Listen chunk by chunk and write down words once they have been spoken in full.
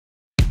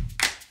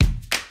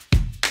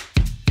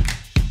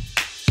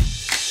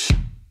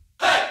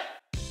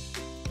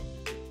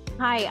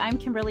Hi, I'm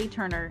Kimberly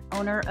Turner,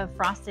 owner of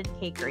Frosted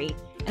Cakery,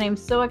 and I'm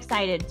so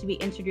excited to be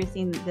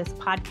introducing this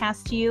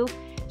podcast to you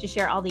to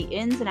share all the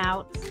ins and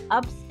outs,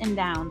 ups and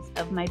downs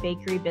of my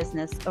bakery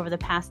business over the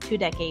past 2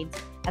 decades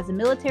as a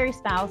military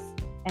spouse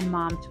and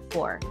mom to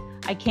 4.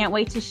 I can't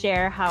wait to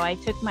share how I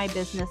took my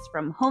business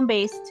from home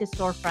base to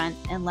storefront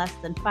in less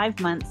than 5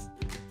 months,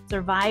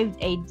 survived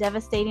a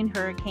devastating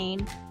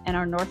hurricane in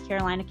our North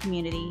Carolina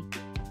community,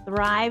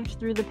 thrived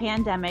through the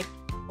pandemic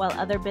while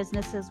other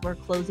businesses were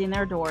closing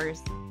their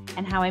doors,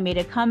 and how I made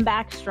a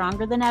comeback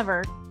stronger than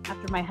ever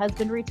after my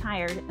husband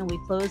retired and we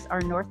closed our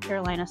North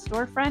Carolina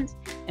storefront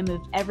and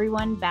moved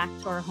everyone back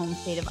to our home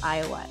state of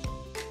Iowa.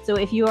 So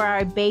if you are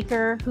a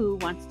baker who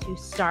wants to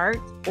start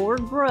or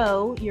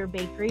grow your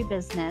bakery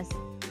business,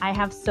 I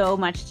have so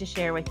much to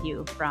share with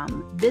you,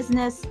 from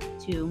business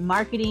to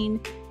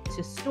marketing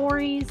to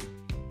stories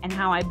and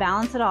how I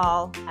balance it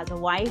all as a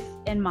wife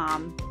and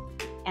mom.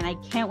 And I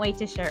can't wait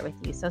to share it with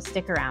you. So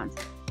stick around.